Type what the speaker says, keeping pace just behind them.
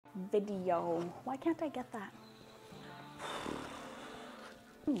video. Why can't I get that?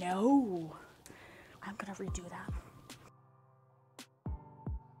 No, I'm gonna redo that.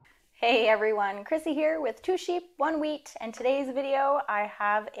 Hey everyone, Krissy here with 2 sheep, 1 wheat, and today's video I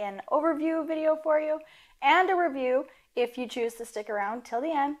have an overview video for you and a review, if you choose to stick around till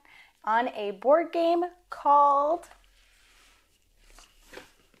the end, on a board game called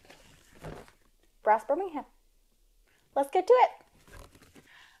Brass Birmingham. Let's get to it.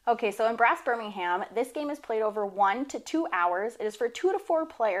 Okay, so in Brass Birmingham, this game is played over 1 to 2 hours. It is for 2 to 4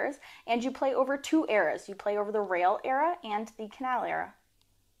 players, and you play over 2 eras. You play over the rail era and the canal era.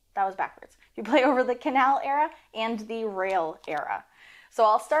 That was backwards. You play over the canal era and the rail era. So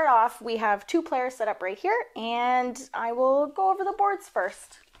I'll start off. We have 2 players set up right here, and I will go over the boards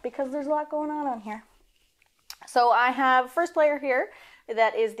first because there's a lot going on here. So I have first player here.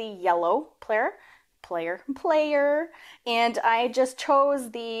 That is the yellow player, and I just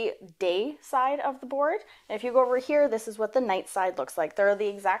chose the day side of the board. And if you go over here, this is what the night side looks like. They're the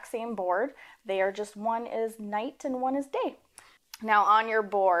exact same board. They are just, one is night and one is day. Now on your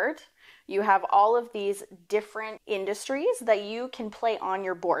board, you have all of these different industries that you can play on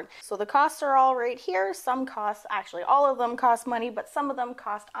your board. So the costs are all right here. Some costs, actually all of them cost money, but some of them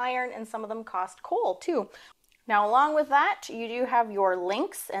cost iron and some of them cost coal too. Now, along with that, you do have your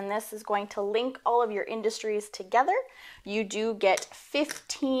links, and this is going to link all of your industries together. You do get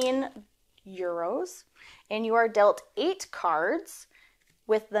 15 euros, and you are dealt 8 cards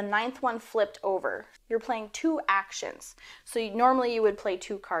with the 9th one flipped over. You're playing 2 actions. So normally you would play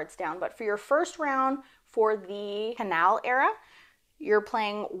 2 cards down, but for your first round for the canal era, you're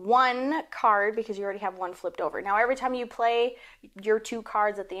playing 1 card because you already have 1 flipped over. Now, every time you play your 2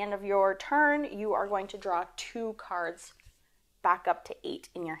 cards at the end of your turn, you are going to draw 2 cards back up to 8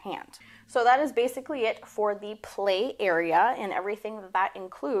 in your hand. So that is basically it for the play area and everything that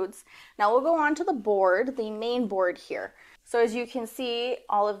includes. Now we'll go on to the board, the main board here. So as you can see,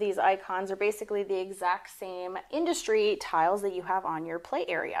 all of these icons are basically the exact same industry tiles that you have on your play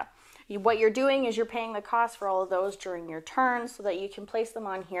area. What you're doing is you're paying the cost for all of those during your turn so that you can place them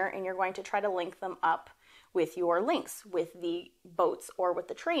on here, and you're going to try to link them up with your links, with the boats or with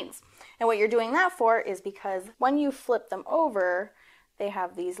the trains. And what you're doing that for is because when you flip them over, they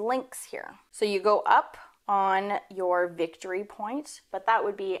have these links here. So you go up on your victory point, but that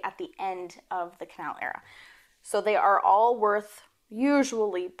would be at the end of the canal era. So they are all worth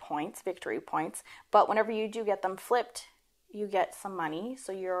usually points, victory points, but whenever you do get them flipped, you get some money.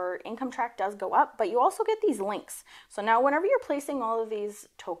 So your income track does go up, but you also get these links. So now whenever you're placing all of these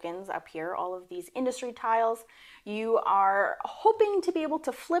tokens up here, all of these industry tiles, you are hoping to be able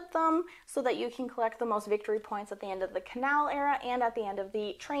to flip them so that you can collect the most victory points at the end of the canal era and at the end of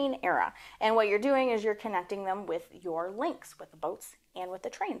the train era. And what you're doing is you're connecting them with your links, with the boats and with the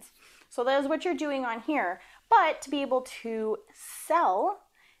trains. So that is what you're doing on here. But to be able to sell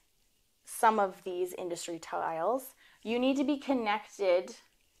some of these industry tiles, you need to be connected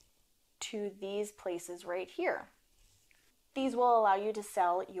to these places right here. These will allow you to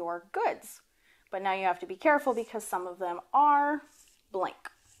sell your goods. But now you have to be careful because some of them are blank.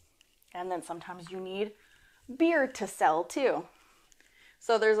 And then sometimes you need beer to sell too.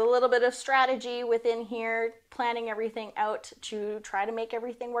 So there's a little bit of strategy within here, planning everything out to try to make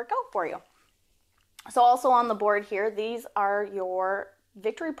everything work out for you. So also on the board here, these are your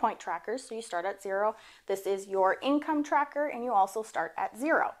victory point trackers. So you start at 0. This is your income tracker, and you also start at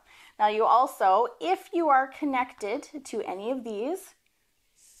 0. Now you also, if you are connected to any of these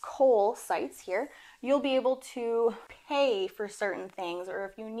coal sites here, you'll be able to pay for certain things, or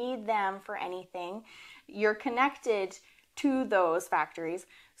if you need them for anything, you're connected to those factories.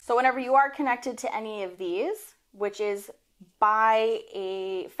 So whenever you are connected to any of these, which is by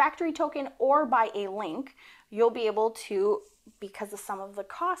a factory token or by a link, you'll be able to, because of some of the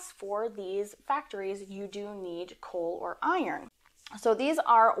costs for these factories, you do need coal or iron. So these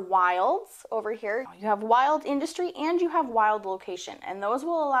are wilds over here. You have wild industry and you have wild location, and those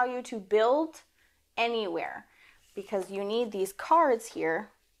will allow you to build anywhere because you need these cards here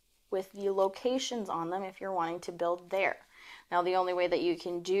with the locations on them if you're wanting to build there. Now the only way that you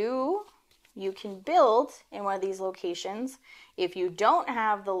can build in one of these locations, if you don't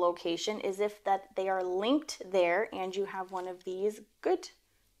have the location, is if that they are linked there and you have one of these good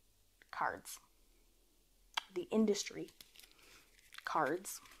cards, the industry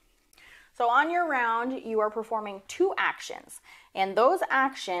cards. So on your round, you are performing 2 actions, and those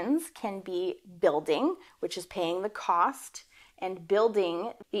actions can be building, which is paying the cost, and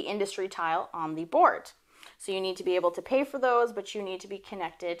building the industry tile on the board. So you need to be able to pay for those, but you need to be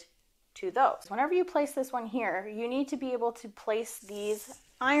connected to those. Whenever you place this one here, you need to be able to place these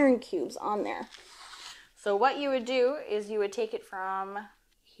iron cubes on there. So what you would do is you would take it from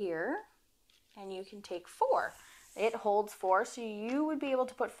here, and you can take 4. It holds 4, so you would be able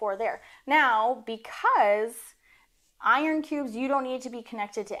to put 4 there. Now, because iron cubes, you don't need to be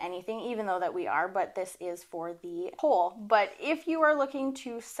connected to anything, even though that we are, but this is for the hole. But if you are looking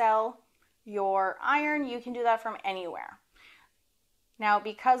to sell your iron, you can do that from anywhere. Now,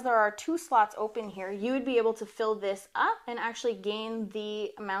 because there are 2 slots open here, you would be able to fill this up and actually gain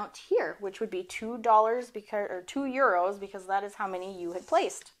the amount here, which would be $2 or €2 because that is how many you had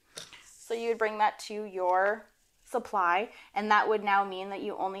placed. So you would bring that to your supply, and that would now mean that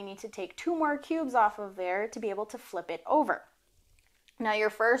you only need to take 2 more cubes off of there to be able to flip it over. Now,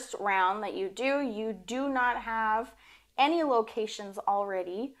 your first round that you do not have any locations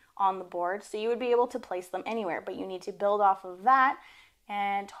already on the board, so you would be able to place them anywhere, but you need to build off of that,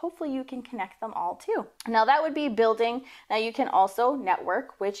 and hopefully you can connect them all too. Now, that would be building. Now, you can also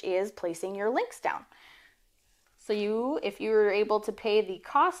network, which is placing your links down. So if you were able to pay the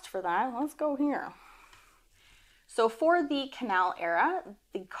cost for that, let's go here. So for the 𝗘𝗠𝗦𝗧𝗔𝗠𝗣𝗦,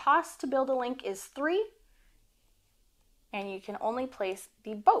 the cost to build a link is 3, and you can only place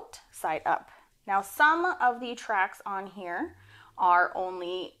the boat side up. Now, some of the tracks on here are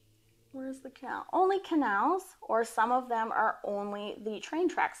only, where's the canal? Only canals, or some of them are only the train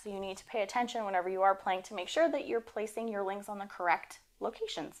tracks. So you need to pay attention whenever you are playing to make sure that you're placing your links on the correct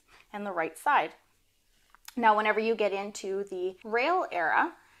locations and the right side. Now, whenever you get into the rail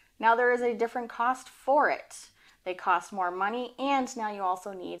era, now there is a different cost for it. They cost more money, and now you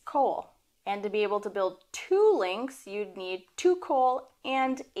also need coal. And to be able to build 2 links, you'd need 2 coal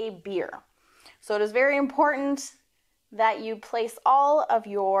and a beer. So it is very important that you place all of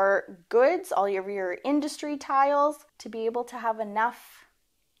your goods, all of your industry tiles, to be able to have enough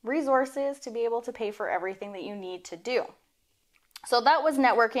resources to be able to pay for everything that you need to do. So that was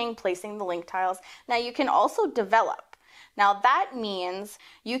networking, placing the link tiles. Now you can also develop. Now that means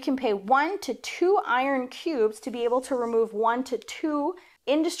you can pay 1 to 2 iron cubes to be able to remove 1 to 2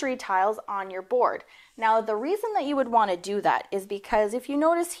 industry tiles on your board. Now the reason that you would want to do that is because if you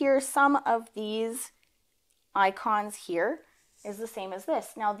notice here, some of these icons here is the same as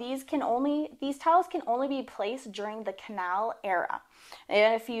this. Now these tiles can only be placed during the canal era.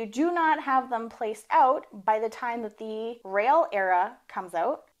 And if you do not have them placed out by the time that the rail era comes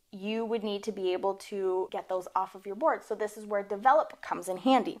out, you would need to be able to get those off of your board. So this is where develop comes in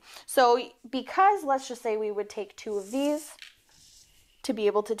handy. So because let's just say we would take 2 of these to be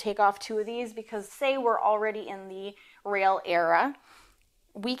able to take off 2 of these, because say we're already in the rail era,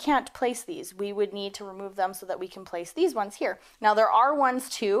 we can't place these. We would need to remove them so that we can place these ones here. Now there are ones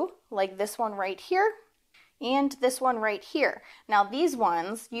too, like this one right here and this one right here. Now these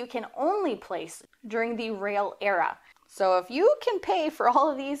ones you can only place during the rail era. So if you can pay for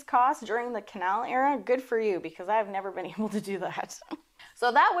all of these costs during the canal era, good for you, because I've never been able to do that.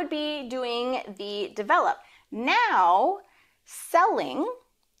 So that would be doing the develop. Now, selling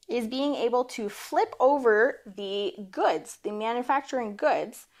is being able to flip over the goods, the manufacturing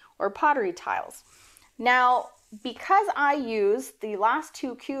goods or pottery tiles. Now, because I used the last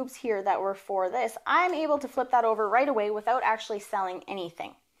 2 cubes here that were for this, I'm able to flip that over right away without actually selling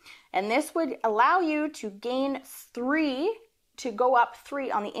anything. And this would allow you to gain 3, to go up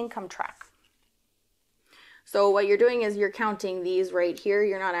 3 on the income track. So what you're doing is you're counting these right here.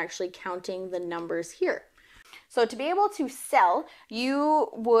 You're not actually counting the numbers here. So to be able to sell, you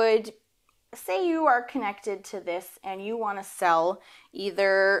would say you are connected to this and you want to sell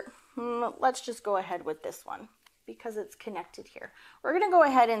either, let's just go ahead with this one because it's connected here. We're going to go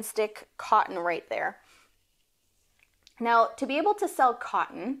ahead and stick cotton right there. Now, to be able to sell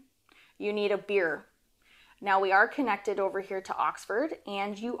cotton, you need a beer. Now, we are connected over here to Oxford,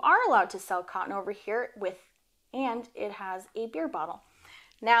 and you are allowed to sell cotton over here and it has a beer bottle.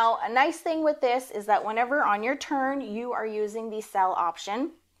 Now, a nice thing with this is that whenever on your turn you are using the sell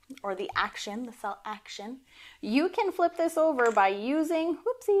option, or the sell action, you can flip this over by using,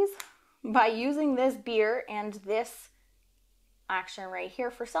 by using this beer and this action right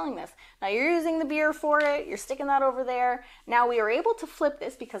here for selling this. Now you're using the beer for it, you're sticking that over there. Now we are able to flip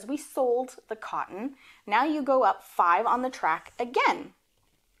this because we sold the cotton. Now you go up 5 on the track again,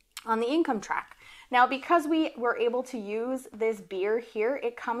 on the income track. Now because we were able to use this beer here,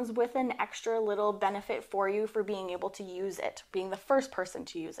 it comes with an extra little benefit for you for being able to use it, being the first person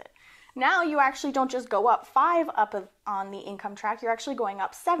to use it. Now you actually don't just go up 5 on the income track, you're actually going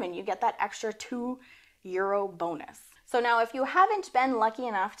up 7. You get that extra €2 bonus. So now if you haven't been lucky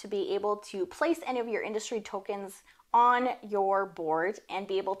enough to be able to place any of your industry tokens on your board and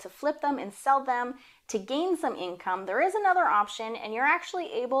be able to flip them and sell them, to gain some income, there is another option, and you're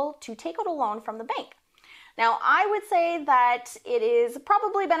actually able to take out a loan from the bank. Now, I would say that it is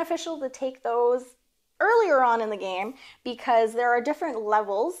probably beneficial to take those earlier on in the game because there are different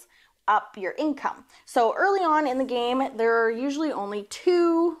levels up your income. So early on in the game, there are usually only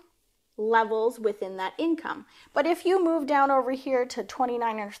 2 levels within that income. But if you move down over here to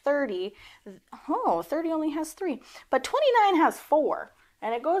 29 or 30, 30 only has 3, but 29 has 4,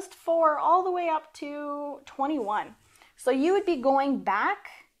 and it goes to 4 all the way up to 21. So you would be going back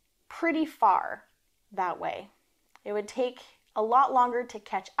pretty far that way. It would take a lot longer to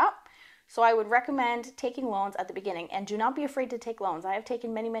catch up. So I would recommend taking loans at the beginning, and do not be afraid to take loans. I have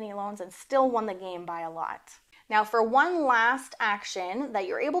taken many, many loans and still won the game by a lot. Now, for one last action that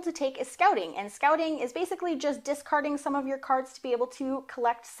you're able to take is scouting. And scouting is basically just discarding some of your cards to be able to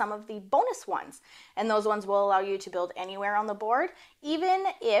collect some of the bonus ones. And those ones will allow you to build anywhere on the board. Even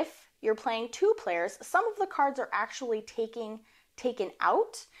if you're playing 2 players, some of the cards are actually taken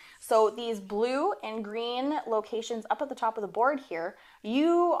out. So these blue and green locations up at the top of the board here,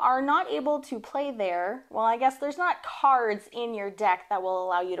 you are not able to play there. Well, I guess there's not cards in your deck that will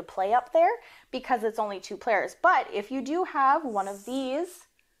allow you to play up there because it's only 2 players. But if you do have one of these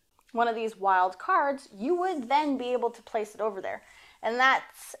wild cards, you would then be able to place it over there. And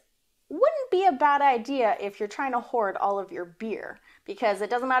that's wouldn't be a bad idea if you're trying to hoard all of your beer, because it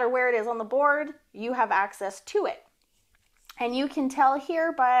doesn't matter where it is on the board, you have access to it. And you can tell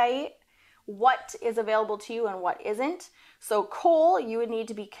here by what is available to you and what isn't. So coal, you would need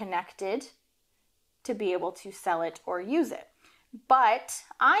to be connected to be able to sell it or use it. But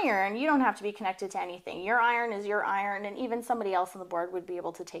iron, you don't have to be connected to anything. Your iron is your iron, and even somebody else on the board would be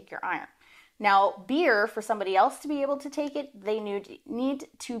able to take your iron. Now, beer, for somebody else to be able to take it, they need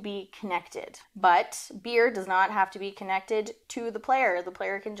to be connected. But beer does not have to be connected to the player. The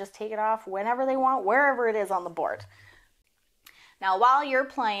player can just take it off whenever they want, wherever it is on the board. Now, while you're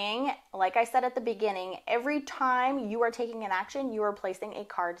playing, like I said at the beginning, every time you are taking an action, you are placing a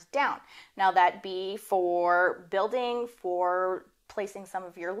card down. Now, that be for building, for placing some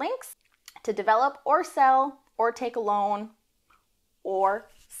of your links, to develop or sell, or take a loan, or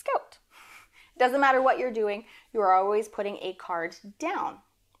scout. Doesn't matter what you're doing, you are always putting a card down.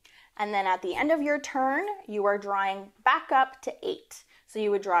 And then at the end of your turn, you are drawing back up to 8. So you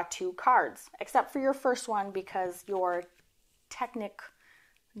would draw 2 cards, except for your first one because your technic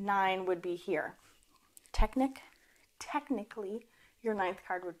 9 would be here. Technically, your 9th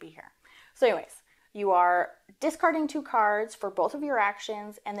card would be here. So anyways, you are discarding 2 cards for both of your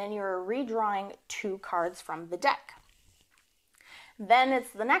actions, and then you're redrawing 2 cards from the deck. Then it's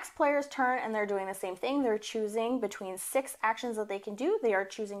the next player's turn, and they're doing the same thing. They're choosing between 6 actions that they can do. They are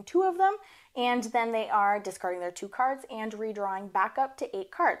choosing 2 of them, and then they are discarding their 2 cards and redrawing back up to 8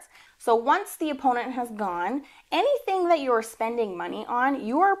 cards. So once the opponent has gone, anything that you are spending money on,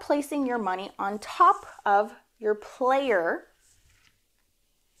 you are placing your money on top of your player.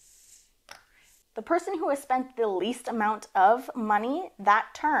 The person who has spent the least amount of money that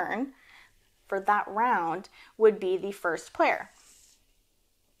turn for that round would be the first player.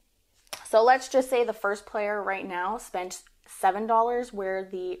 So let's just say the first player right now spent $7, where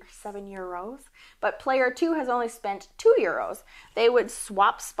the €7, but player 2 has only spent €2. They would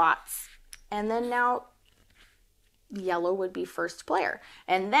swap spots, and then now yellow would be first player,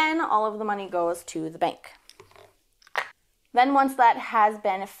 and then all of the money goes to the bank. Then once that has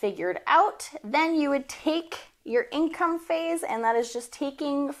been figured out, then you would take your income phase, and that is just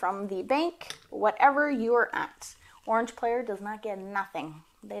taking from the bank whatever you are at. Orange player does not get nothing.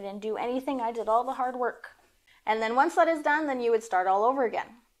 They didn't do anything. I did all the hard work. And then once that is done, then you would start all over again.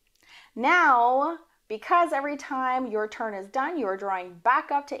 Now, because every time your turn is done, you are drawing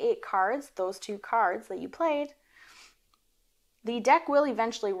back up to 8 cards, those 2 cards that you played, the deck will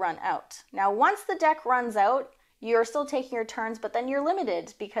eventually run out. Now, once the deck runs out, you're still taking your turns, but then you're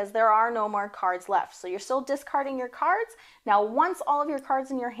limited because there are no more cards left. So you're still discarding your cards. Now, once all of your cards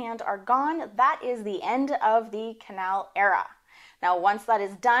in your hand are gone, that is the end of the Canal era. Now, once that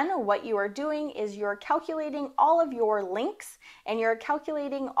is done, what you are doing is you're calculating all of your links, and you're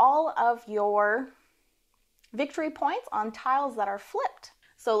calculating all of your victory points on tiles that are flipped.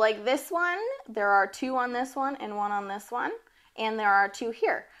 So like this one, there are 2 on this one and 1 on this one, and there are 2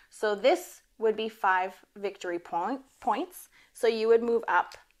 here. So this would be 5 victory points. So you would move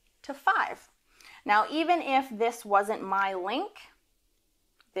up to 5. Now, even if this wasn't my link,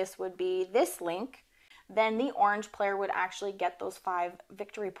 this would be this link, then the orange player would actually get those 5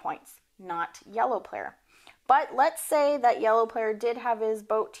 victory points, not yellow player. But let's say that yellow player did have his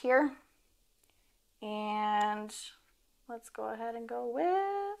boat here, and let's go ahead and go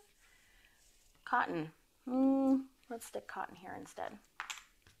with cotton. Let's stick cotton here instead.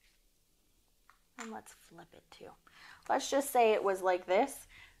 And let's flip it too. Let's just say it was like this.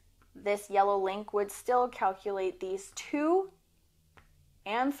 This yellow link would still calculate these 2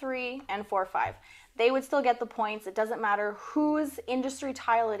 and 3 and 4, 5. They would still get the points. It doesn't matter whose industry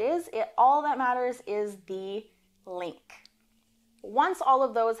tile it is. All that matters is the link. Once all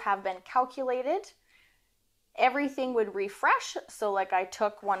of those have been calculated, everything would refresh. So like I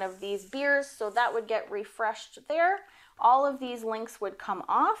took one of these beers, so that would get refreshed there. All of these links would come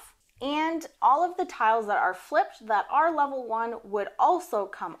off, and all of the tiles that are flipped that are level 1 would also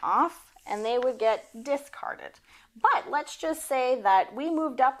come off, and they would get discarded. But let's just say that we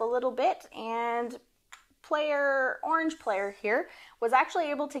moved up a little bit and orange player here was actually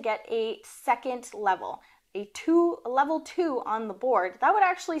able to get a second level, a level 2 on the board. That would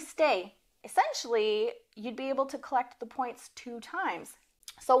actually stay. Essentially, you'd be able to collect the points 2 times.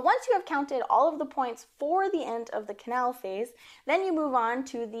 So once you have counted all of the points for the end of the canal phase, then you move on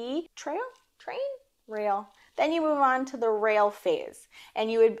to the rail. Then you move on to the rail phase,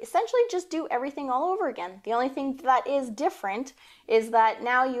 and you would essentially just do everything all over again. The only thing that is different is that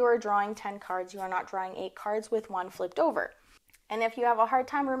now you are drawing 10 cards. You are not drawing 8 cards with 1 flipped over. And if you have a hard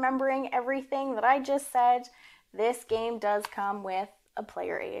time remembering everything that I just said, this game does come with a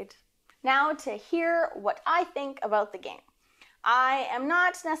player aid. Now to hear what I think about the game. I am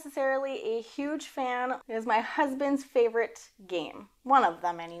not necessarily a huge fan. It is my husband's favorite game. One of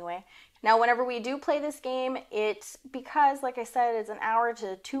them anyway. Now, whenever we do play this game, it's because, like I said, it's an hour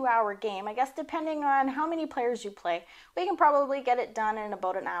to 2 hour game. I guess depending on how many players you play, we can probably get it done in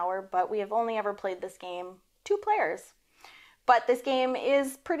about an hour, but we have only ever played this game 2 players. But this game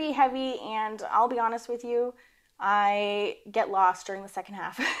is pretty heavy, and I'll be honest with you, I get lost during the second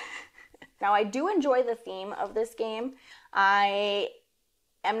half. Now, I do enjoy the theme of this game. I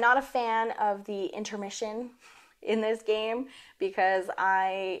am not a fan of the intermission in this game because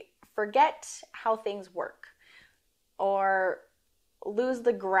I forget how things work or lose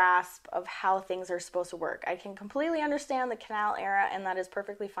the grasp of how things are supposed to work. I can completely understand the canal era, and that is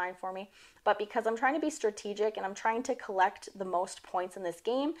perfectly fine for me. But because I'm trying to be strategic and I'm trying to collect the most points in this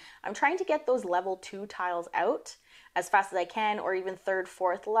game, I'm trying to get those level 2 tiles out as fast as I can, or even 3rd,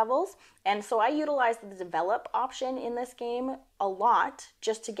 4th levels. And so I utilize the develop option in this game a lot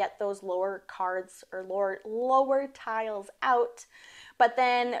just to get those lower cards or lower tiles out. But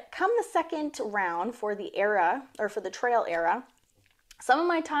then come the second round for the era, or for the trail era, some of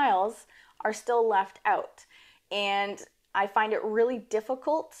my tiles are still left out. And I find it really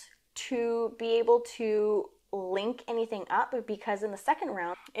difficult to be able to link anything up because in the second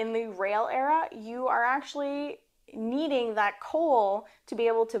round, in the rail era, you are actually needing that coal to be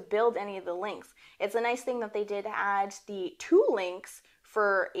able to build any of the links. It's a nice thing that they did add the 2 links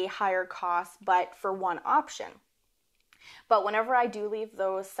for a higher cost, but for 1 option. But whenever I do leave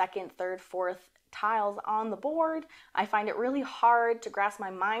those 2nd, 3rd, 4th tiles on the board, I find it really hard to grasp my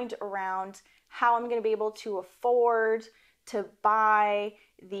mind around how I'm going to be able to afford to buy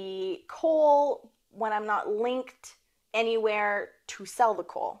the coal when I'm not linked anywhere to sell the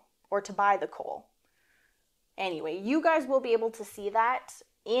coal or to buy the coal. Anyway, you guys will be able to see that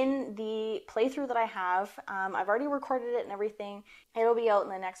in the playthrough that I have. I've already recorded it and everything. It'll be out in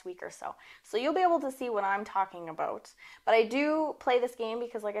the next week or so. So you'll be able to see what I'm talking about. But I do play this game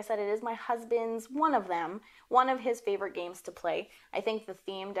because, like I said, it is my husband's, one of his favorite games to play. I think the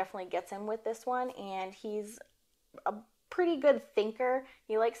theme definitely gets him with this one, and he's a pretty good thinker.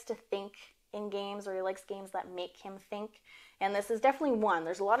 He likes to think in games, or he likes games that make him think. And this is definitely one.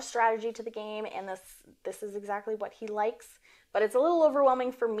 There's a lot of strategy to the game, and this is exactly what he likes. But it's a little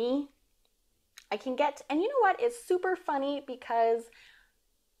overwhelming for me. And you know what? It's super funny because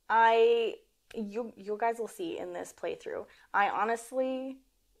you guys will see in this playthrough, I honestly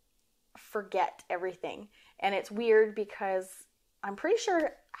forget everything. And it's weird because I'm pretty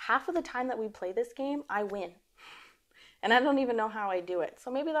sure half of the time that we play this game, I win. And I don't even know how I do it. So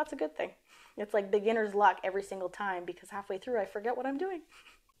maybe that's a good thing. It's like beginner's luck every single time because halfway through I forget what I'm doing.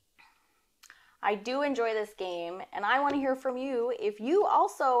 I do enjoy this game, and I want to hear from you if you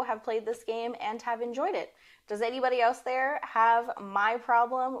also have played this game and have enjoyed it. Does anybody else there have my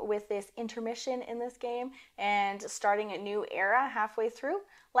problem with this intermission in this game and starting a new era halfway through?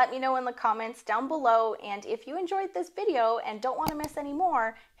 Let me know in the comments down below, and if you enjoyed this video and don't want to miss any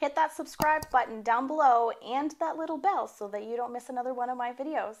more, hit that subscribe button down below and that little bell so that you don't miss another one of my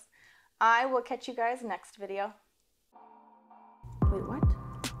videos. I will catch you guys next video. Wait, what?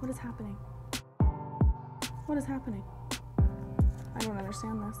 What is happening? What is happening? I don't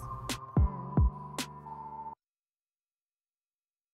understand this.